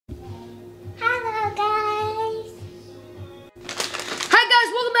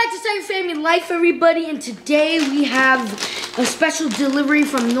Tiger Family Life, everybody, and today we have a special delivery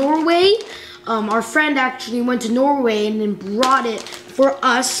from Norway. Our friend actually went to Norway and then brought it for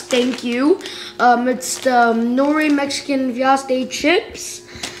us. Thank you. It's the Norway Mexican Fiesta chips.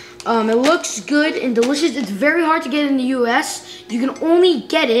 It looks good and delicious. It's very hard to get in the US. You can only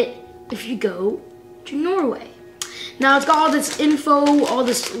get it if you go to Norway. Now it's got all this info, all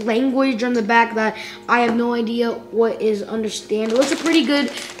this language on the back that I have no idea what is understand. It looks a pretty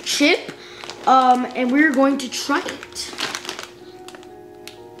good chip, and we're going to try it.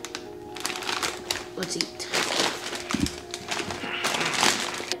 Let's eat.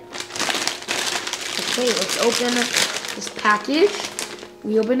 Okay, let's open this package.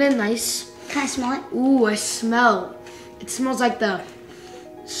 We open it nice. Can I smell it? Ooh, I smell. It smells like the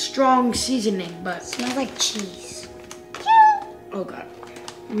strong seasoning, but it smells like cheese. Oh god.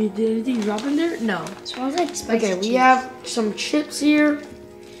 Did anything drop in there? No. It smells like spicy cheese. cheese. We have some chips here.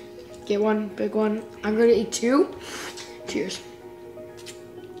 Get one, big one. I'm gonna eat two. Cheers.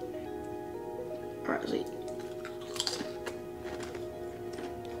 Alright, let's eat.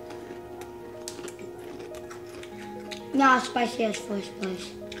 Not spicy as first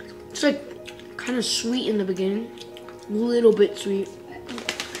place. It's like kind of sweet in the beginning. A little bit sweet.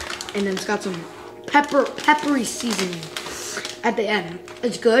 And then it's got some peppery seasoning at the end.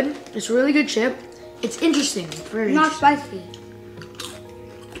 It's good. It's a really good chip. It's interesting. Very not interesting. spicy.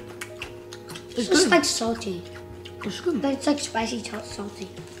 It's just good. like salty. It's good. But it's like spicy salty.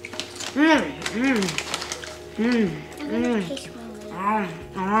 Probably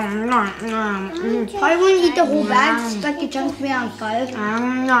wouldn't eat the whole bag. It's like it chunks me on fire.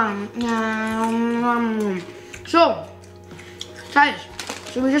 So, Titus,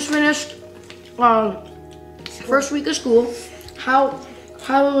 so we just finished first week of school. How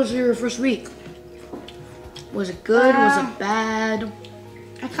was your first week? Was it good? Was it bad?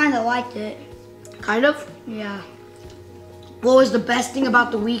 I kind of liked it. Kind of? Yeah. What was the best thing about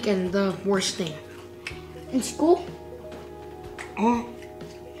the week and the worst thing? In school? Oh.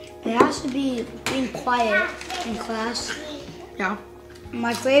 It has to be being quiet in class. Yeah.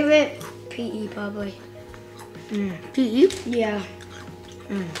 My favorite, PE probably. PE? Yeah.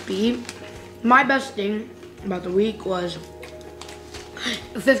 PE. My best thing about the week was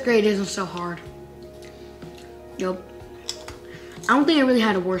 5th grade isn't so hard. Yup. I don't think I really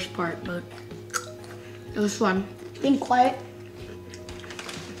had a worst part, but it was fun. Being quiet.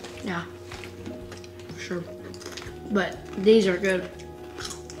 Yeah, for sure. But these are good.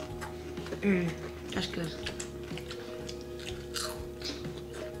 That's good.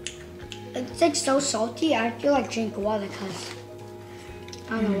 It's like so salty. I feel like drinking water because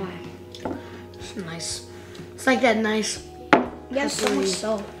I don't know why. It's nice. It's like that nice. Yeah, so much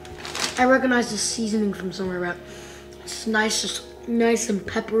salt. I recognize the seasoning from somewhere, but it's nice, just nice and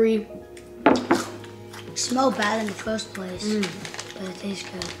peppery. It smelled bad in the first place, but it tastes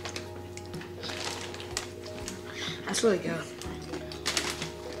good. That's really good.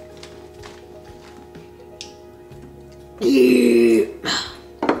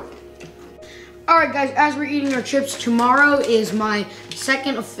 Alright guys, as we're eating our chips, tomorrow is my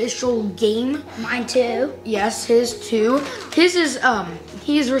second official game. Mine too. Yes, his too. His is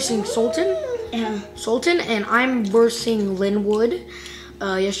he is versing Sultan. Yeah. Sultan, and I'm versing Linwood.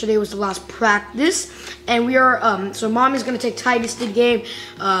 Yesterday was the last practice, and we are so mom is gonna take Titus to the game.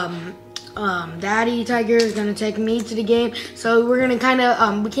 Daddy Tiger is gonna take me to the game. So we're gonna kind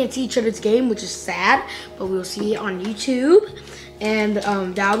of we can't see each other's game, which is sad, but we'll see it on YouTube, and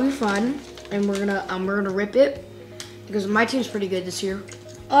that'll be fun. And we're gonna rip it because my team's pretty good this year.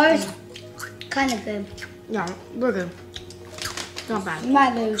 Ours kind of good. Yeah, we're good. Not bad. You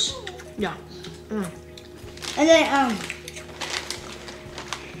might lose. Yeah. And then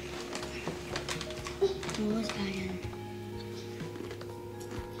what was that again?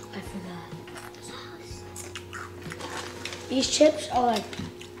 I forgot. These chips are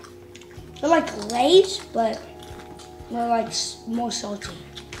they're like Lay's, but they're like more salty.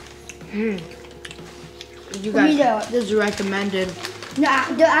 You guys, either. this is recommended. No,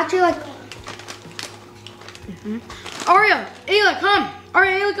 they're actually like. Aria, Ayla, come.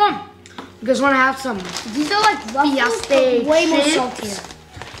 Aria, Ayla, come. You guys want to have some? These are like Ruffles, but way more saltier.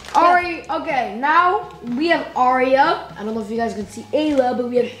 Aria, okay, now we have Aria. I don't know if you guys can see Ayla, but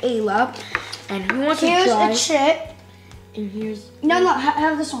we have Ayla. And who wants to try? Here's a chip. And here's... No,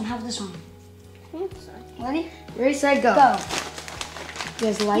 have this one, have this one. Ready? Ready, set, go. Go. You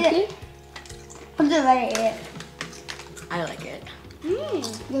guys like it? Put it right here. I like it. You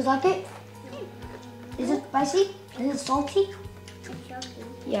guys like it? Is it spicy? Is it salty?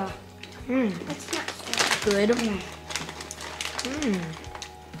 Yeah. It's not good.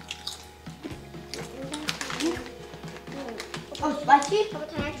 Spicy? Can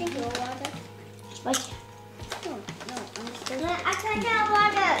I drink your water? Spicy. No, I'm still. I can't get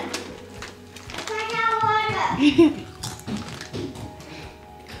water. I can't get water.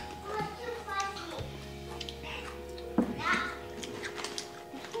 Oh, it's too spicy.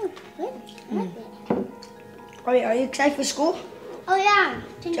 Are you excited for school? Oh yeah.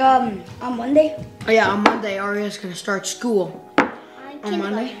 On Monday? Oh yeah, on Monday, Aria's gonna start school. On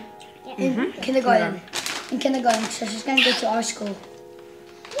Monday? Yeah. Kindergarten. In kindergarten, so she's gonna go to our school.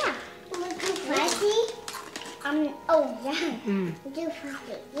 Yeah. We'll do spicy. Oh yeah. We'll do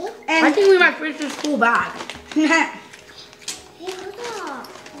spicy. And I think we might finish the school back. Hey, hold up.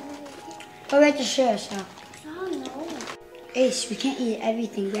 but we have to share, so. Oh no. Ace, we can't eat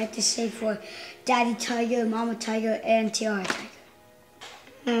everything. We have to save for Daddy Tiger, Mama Tiger, and Tiara Tiger.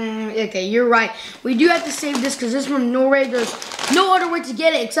 Okay, you're right. We do have to save this because this is from Norway. There's no other way to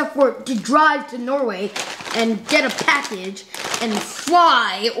get it except for to drive to Norway and get a package and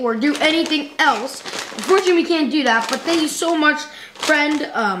fly or do anything else. Unfortunately, we can't do that. But thank you so much,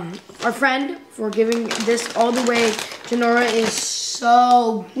 our friend, for giving this all the way to Norway. Is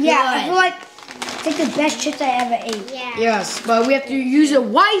so good. Yeah, I feel like it's the best chips I ever ate. Yeah. Yes, but we have to use it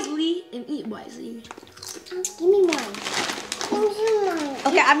wisely and eat wisely. Give me one. Give me one.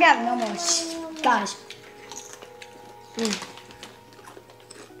 Okay, I've got no more. Guys.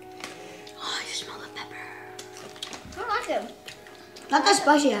 Oh, you smell the pepper. I like it. Not that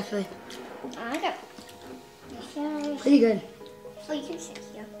spicy, actually. I like it. Pretty good. Oh, you can sit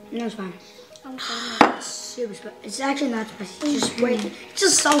here. No, it's fine. I'm sorry. Super spicy. It's actually not spicy. It's just wait. It's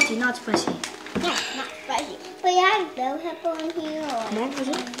just salty, not spicy. Yeah, not spicy. But you have bell pepper on here or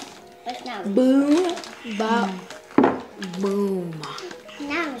but now Boom, bop, boom.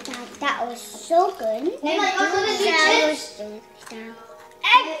 now that was so good. It's not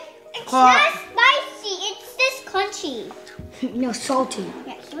spicy, it's just crunchy. No, salty.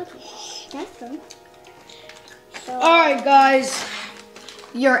 Yeah, salty. That's good. So, Alright guys,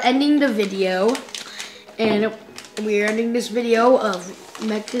 you're ending the video, and we're ending this video of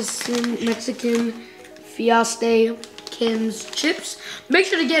Mexican Fiesta Kim's chips. Make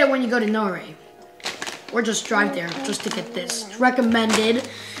sure to get it when you go to Norway, or just drive there just to get this. It's recommended.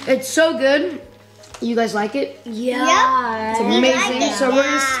 It's so good. You guys like it? Yeah. It's amazing. So we're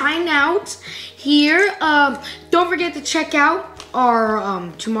gonna sign out here. Don't forget to check out our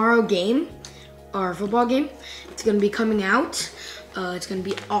tomorrow game, our football game. It's gonna be coming out. It's gonna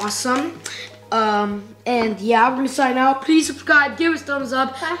be awesome. And yeah, we're gonna sign out. Please subscribe, give us thumbs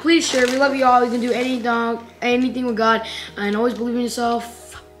up. Please share. We love you all. You can do anything with God, and always believe in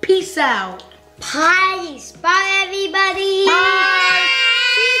yourself. Peace out. Peace. Bye, everybody. Bye.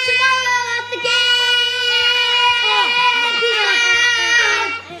 See you tomorrow at the game.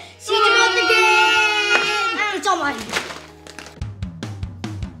 See you tomorrow at the game. It's on mine.